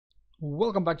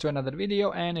Welcome back to another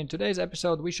video, and in today's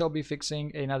episode we shall be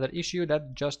fixing another issue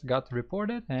that just got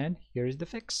reported, and here is the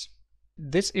fix.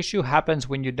 This issue happens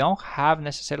when you don't have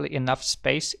necessarily enough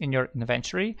space in your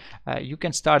inventory. You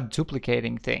can start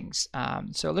duplicating things.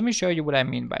 So let me show you what I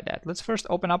mean by that. Let's first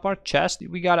open up our chest.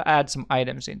 We gotta add some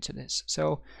items into this.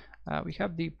 So we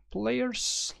have the player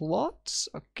slots,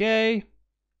 okay,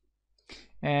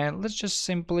 and let's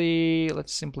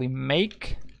simply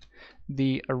make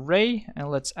the array,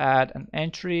 and let's add an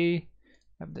entry.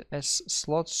 Have the S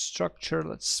slot structure.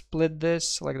 Let's split this,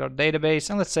 select our database,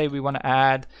 and let's say we want to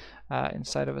add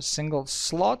inside of a single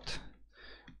slot,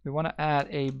 we want to add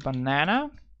a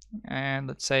banana, and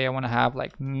let's say I want to have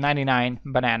like 99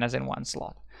 bananas in one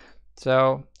slot.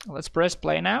 So let's press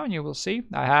play now, and you will see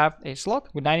I have a slot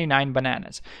with 99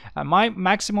 bananas. My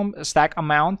maximum stack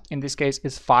amount in this case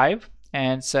is 5,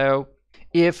 and so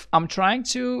if I'm trying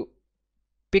to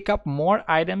pick up more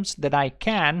items than I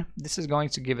can, this is going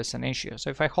to give us an issue. So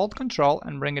if I hold Control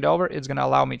and bring it over, it's going to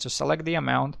allow me to select the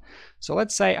amount. So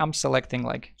let's say I'm selecting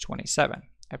like 27.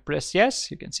 I press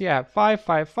yes, you can see I have 5,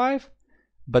 5, 5,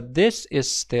 but this is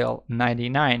still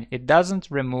 99. It doesn't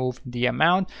remove the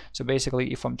amount. So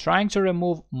basically, if I'm trying to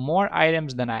remove more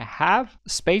items than I have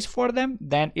space for them,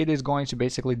 then it is going to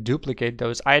basically duplicate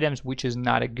those items, which is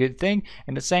not a good thing.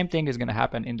 And the same thing is going to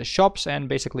happen in the shops and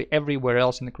basically everywhere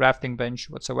else in the crafting bench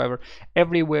whatsoever,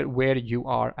 everywhere where you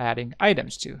are adding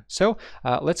items to. So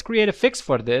let's create a fix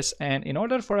for this. And in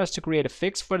order for us to create a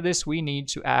fix for this, we need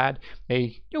to add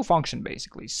a new function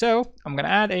basically. So I'm going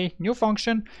to add a new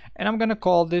function, and I'm going to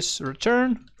call this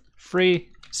return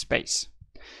free space.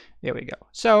 There we go.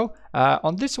 So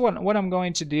on this one, what I'm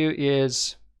going to do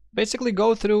is basically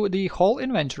go through the whole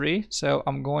inventory. So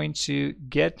I'm going to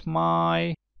get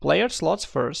my player slots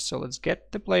first. So let's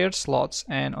get the player slots,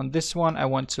 and on this one I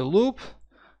want to loop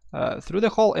through the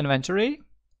whole inventory,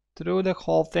 through the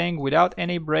whole thing without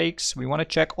any breaks. We want to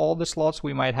check all the slots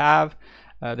we might have.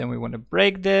 Then we want to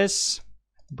break this,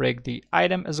 break the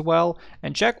item as well,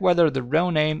 and check whether the row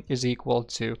name is equal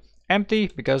to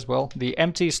empty, because well, the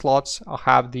empty slots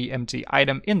have the empty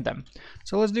item in them.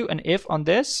 So let's do an if on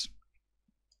this.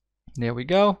 There we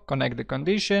go, connect the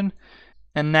condition.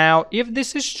 And now if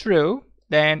this is true,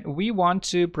 then we want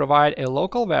to provide a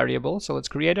local variable. So let's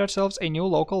create ourselves a new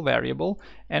local variable,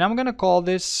 and I'm gonna call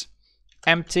this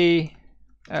empty,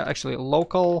 actually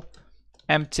local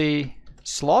empty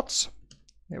slots.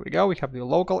 There we go, we have the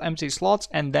local empty slots,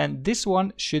 and then this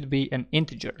one should be an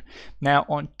integer. Now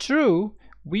on true,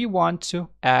 we want to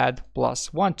add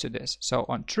 +1 to this. So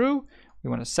on true, we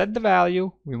want to set the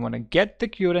value, we want to get the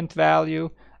current value.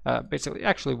 Basically,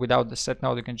 actually without the set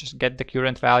node, you can just get the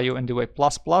current value and do a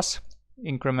 ++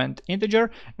 increment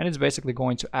integer, and it's basically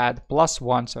going to add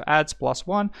 +1. So adds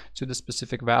 +1 to the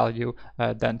specific value,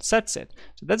 then sets it.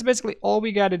 So that's basically all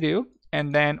we got to do.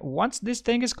 And then once this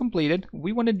thing is completed,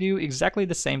 we want to do exactly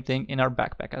the same thing in our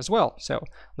backpack as well. So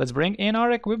let's bring in our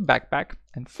equip backpack,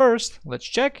 and first let's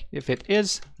check if it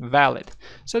is valid,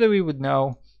 so that we would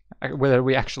know whether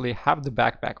we actually have the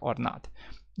backpack or not.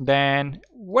 Then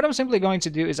what I'm simply going to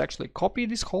do is actually copy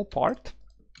this whole part,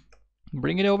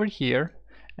 bring it over here,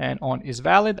 and on is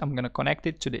valid, I'm going to connect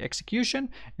it to the execution.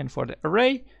 And for the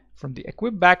array, from the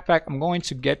equip backpack, I'm going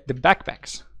to get the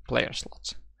backpack's player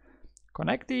slots.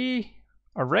 Connect the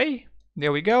array,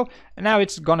 there we go, and now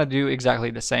it's gonna do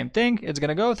exactly the same thing. It's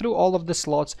gonna go through all of the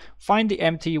slots, find the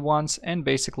empty ones, and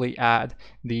basically add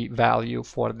the value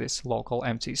for this local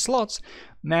empty slots.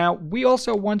 Now we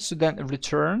also want to then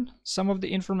return some of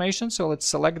the information, so let's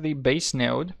select the base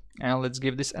node and let's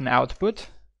give this an output,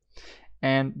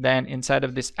 and then inside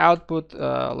of this output,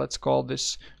 let's call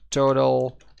this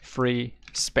total free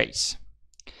space.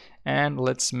 And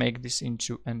let's make this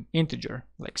into an integer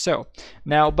like so.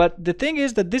 Now, but the thing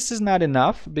is that this is not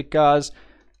enough, because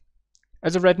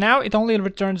as of right now, it only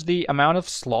returns the amount of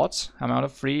slots, amount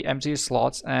of free empty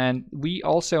slots, and we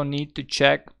also need to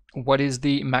check what is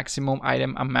the maximum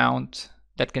item amount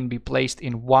that can be placed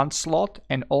in one slot.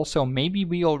 And also maybe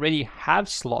we already have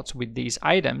slots with these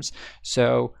items,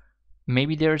 so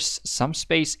maybe there's some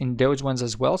space in those ones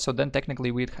as well. So then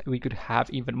technically we could have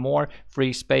even more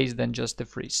free space than just the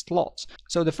free slots.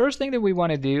 So the first thing that we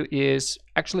want to do is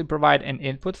actually provide an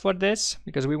input for this,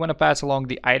 because we want to pass along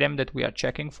the item that we are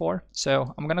checking for.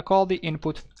 So I'm going to call the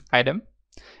input item,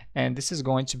 and this is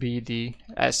going to be the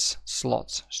S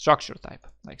slots structure type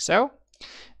like so.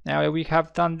 Now that we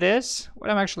have done this, what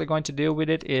I'm actually going to do with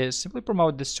it is simply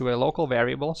promote this to a local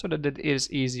variable so that it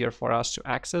is easier for us to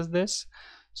access this.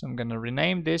 So I'm going to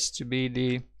rename this to be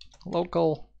the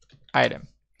local item.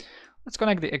 Let's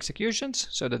connect the executions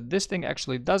so that this thing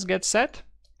actually does get set.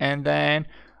 And then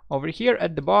over here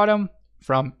at the bottom,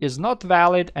 from is not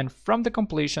valid and from the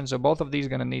completion, so both of these are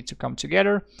going to need to come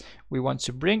together. We want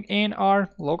to bring in our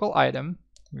local item.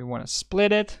 We want to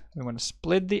split it. We want to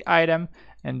split the item,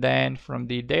 and then from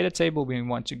the data table we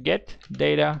want to get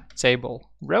data table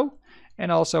row,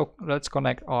 and also let's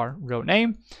connect our row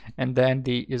name, and then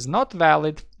the is not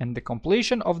valid and the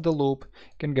completion of the loop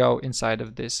can go inside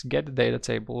of this get data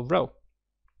table row.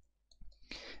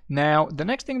 Now the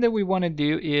next thing that we want to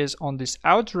do is on this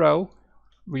out row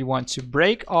we want to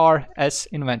break our S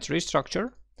inventory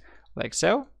structure like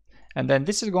so, and then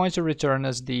this is going to return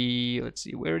us the, let's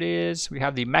see where it is, we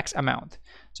have the max amount.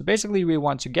 So basically we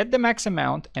want to get the max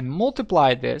amount and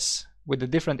multiply this with a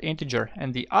different integer,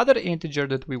 and the other integer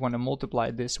that we want to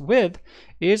multiply this with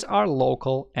is our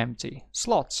local empty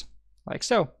slots like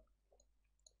so.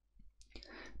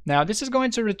 Now this is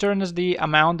going to return us the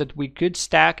amount that we could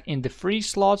stack in the free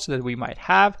slots that we might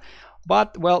have.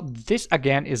 But well, this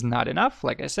again is not enough.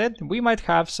 Like I said, we might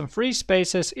have some free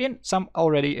spaces in some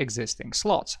already existing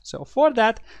slots. So for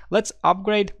that, let's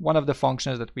upgrade one of the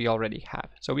functions that we already have.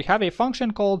 So we have a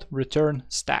function called return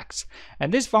stacks.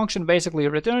 And this function basically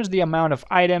returns the amount of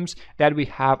items that we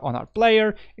have on our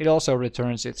player. It also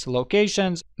returns its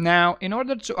locations. Now, in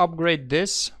order to upgrade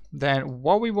this, then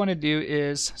what we want to do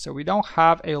is, so we don't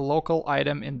have a local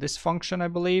item in this function, I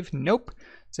believe. Nope.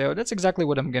 So that's exactly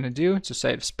what I'm going to do to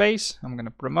save space. I'm going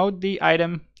to promote the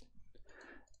item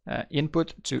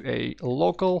input to a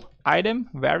local item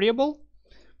variable.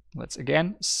 Let's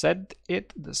again set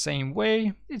it the same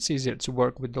way. It's easier to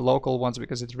work with the local ones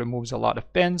because it removes a lot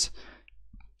of pins.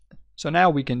 So now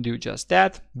we can do just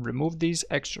that, remove these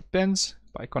extra pins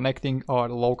by connecting our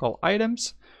local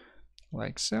items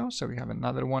like so. So we have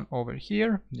another one over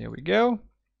here. There we go.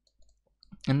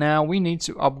 And now we need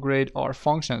to upgrade our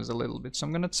functions a little bit. So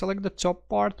I'm going to select the top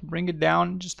part, bring it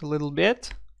down just a little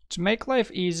bit. To make life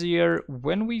easier,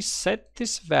 when we set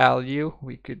this value,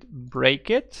 we could break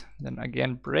it, then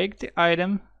again break the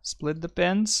item, split the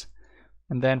pins,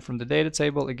 and then from the data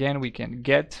table again we can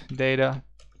get data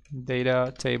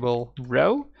table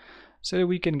row, so that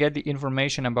we can get the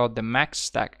information about the max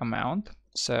stack amount.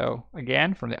 So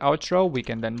again, from the outro, we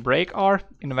can then break our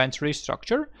inventory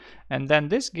structure, and then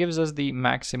this gives us the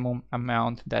maximum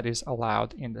amount that is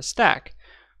allowed in the stack.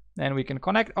 Then we can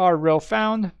connect our row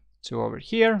found to over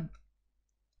here,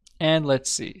 and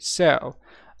let's see. So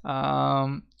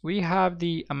we have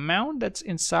the amount that's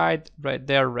inside right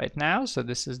there right now. So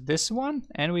this is this one,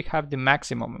 and we have the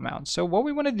maximum amount. So what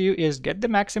we want to do is get the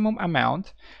maximum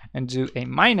amount and do a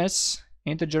minus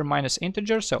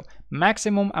integer. So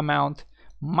maximum amount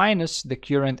minus the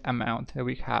current amount that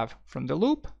we have from the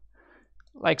loop,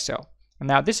 like so. And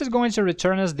now this is going to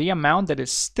return us the amount that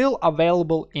is still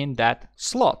available in that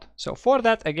slot. So for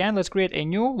that, again, let's create a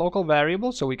new local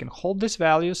variable so we can hold this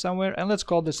value somewhere, and let's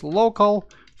call this local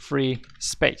free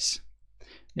space.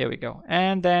 There we go.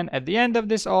 And then at the end of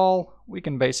this all, we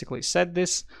can basically set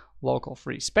this local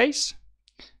free space.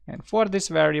 And for this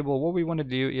variable, what we want to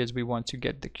do is we want to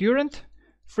get the current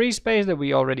free space that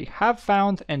we already have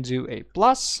found and do a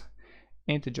plus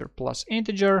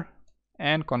integer,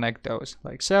 and connect those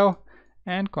like so,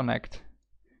 and connect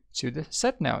to the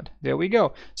set node. There we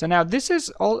go. So now this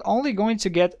is only going to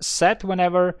get set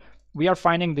whenever we are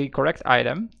finding the correct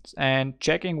item and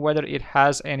checking whether it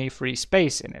has any free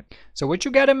space in it. So what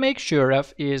you gotta make sure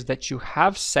of is that you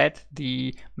have set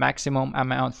the maximum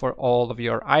amount for all of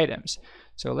your items.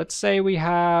 So let's say we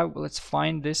have, let's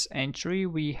find this entry,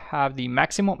 we have the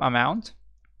maximum amount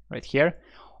right here.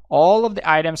 All of the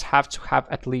items have to have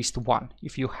at least one.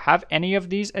 If you have any of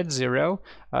these at 0,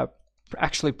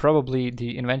 actually probably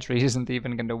the inventory isn't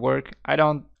even going to work.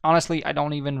 Honestly, I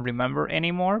don't even remember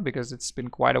anymore because it's been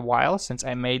quite a while since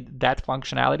I made that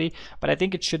functionality, but I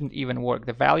think it shouldn't even work.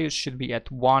 The values should be at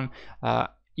 1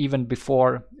 even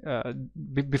before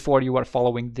you are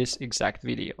following this exact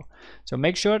video. So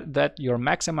make sure that your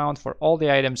max amount for all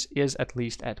the items is at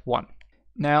least at 1.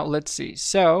 Now let's see.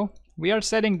 So we are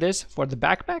setting this for the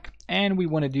backpack, and we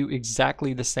want to do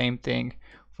exactly the same thing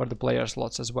for the player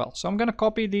slots as well. So I'm going to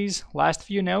copy these last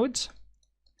few nodes,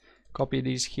 copy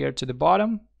these here to the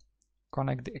bottom,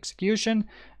 connect the execution,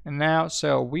 and now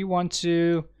so we want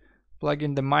to plug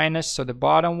in the minus. So the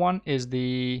bottom one is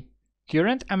the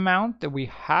current amount that we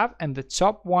have, and the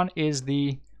top one is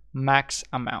the max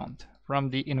amount from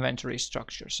the inventory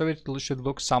structure. So it should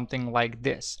look something like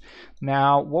this.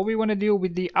 Now what we want to do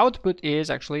with the output is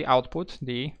actually output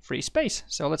the free space.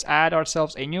 So let's add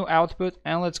ourselves a new output,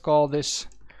 and let's call this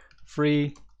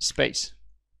free space.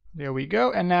 There we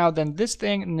go. And now then this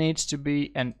thing needs to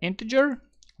be an integer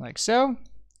like so,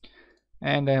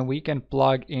 and then we can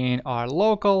plug in our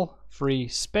local free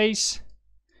space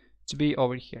to be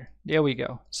over here. There we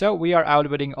go. So we are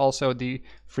outputting also the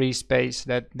free space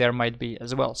that there might be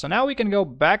as well. So now we can go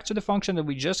back to the function that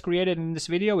we just created in this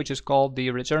video, which is called the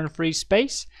return free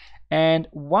space. And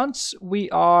once we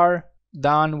are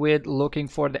done with looking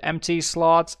for the empty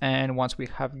slots, and once we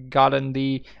have gotten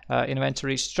the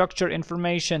inventory structure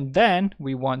information, then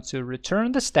we want to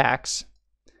return the stacks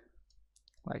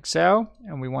like so,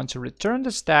 and we want to return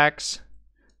the stacks.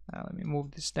 Let me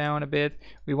move this down a bit.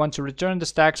 We want to return the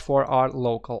stacks for our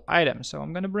local item. So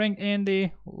I'm going to bring in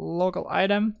the local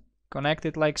item, connect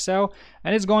it like so,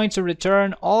 and it's going to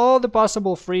return all the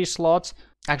possible free slots.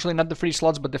 Actually, not the free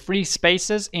slots, but the free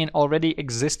spaces in already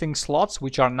existing slots,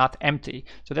 which are not empty.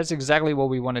 So that's exactly what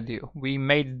we want to do. We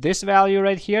made this value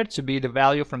right here to be the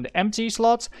value from the empty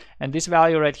slots, and this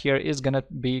value right here is going to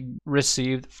be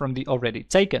received from the already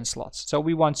taken slots. So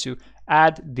we want to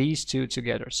add these two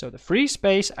together. So the free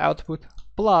space output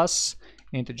plus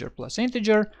integer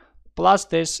plus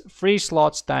this free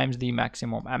slots times the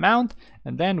maximum amount,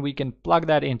 and then we can plug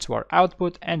that into our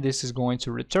output, and this is going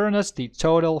to return us the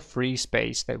total free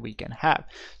space that we can have.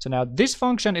 So now this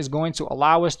function is going to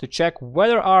allow us to check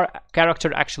whether our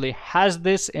character actually has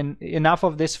this enough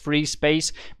of this free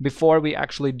space before we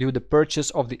actually do the purchase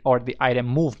of the item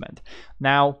movement.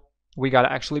 Now we got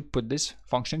to actually put this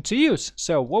function to use.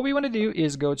 So what we want to do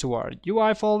is go to our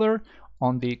UI folder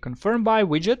on the confirm by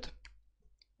widget.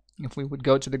 If we would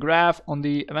go to the graph, on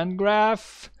the event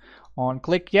graph, on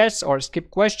click yes or skip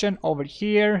question over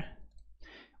here,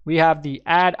 we have the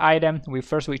add item. We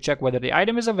check whether the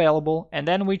item is available, and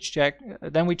then we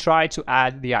try to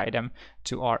add the item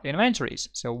to our inventories.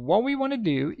 So what we want to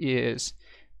do is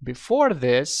before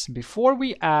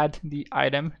we add the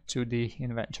item to the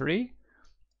inventory,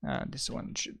 this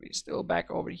one should be still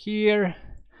back over here.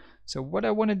 So what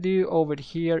I want to do over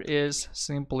here is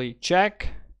simply check.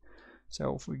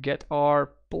 So if we get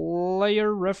our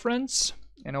player reference,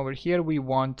 and over here we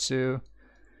want to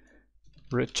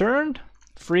return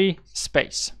free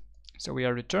space. So we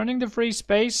are returning the free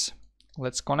space.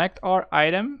 Let's connect our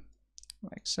item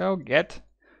like so,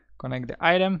 connect the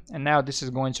item, and now this is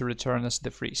going to return us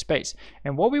the free space.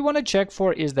 And what we want to check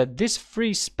for is that this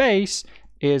free space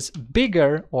is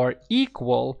bigger or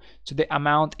equal to the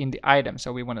amount in the item.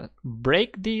 So we want to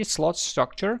break the slot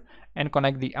structure and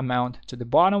connect the amount to the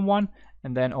bottom one,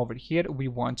 and then over here we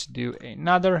want to do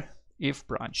another if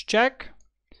branch check,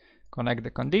 connect the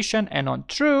condition, and on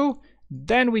true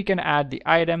then we can add the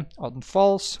item. On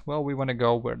false, well, we want to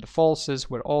go where the false is,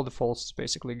 where all the falses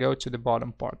basically go, to the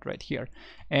bottom part right here.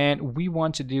 And we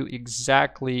want to do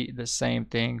exactly the same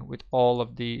thing with all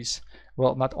of these.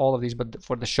 Well, not all of these, but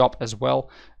for the shop as well,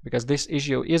 because this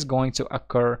issue is going to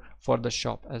occur for the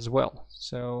shop as well.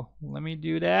 So let me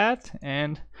do that,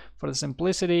 and for the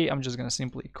simplicity I'm just going to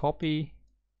simply copy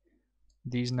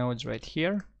these nodes right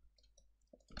here,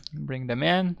 bring them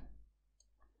in,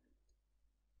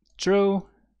 true,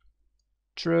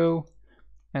 true,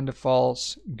 and the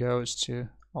false goes to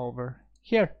over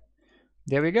here.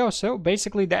 There we go. So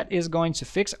basically that is going to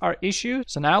fix our issue.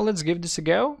 So now let's give this a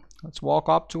go. Let's walk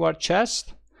up to our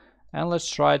chest and let's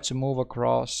try to move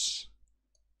across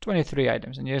 23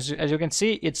 items. And as you can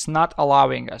see, it's not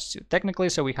allowing us to technically.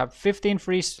 So we have 15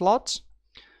 free slots.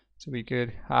 So we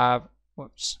could have,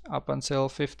 whoops, up until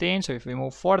 15. So if we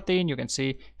move 14, you can see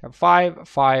you have 5,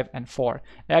 5, and 4.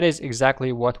 That is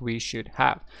exactly what we should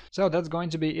have. So that's going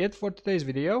to be it for today's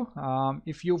video.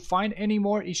 If you find any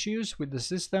more issues with the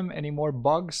system, any more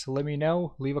bugs, let me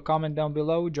know. Leave a comment down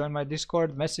below, join my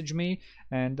Discord, message me,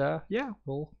 and yeah,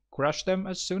 we'll crush them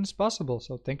as soon as possible.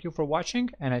 So thank you for watching,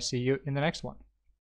 and I see you in the next one.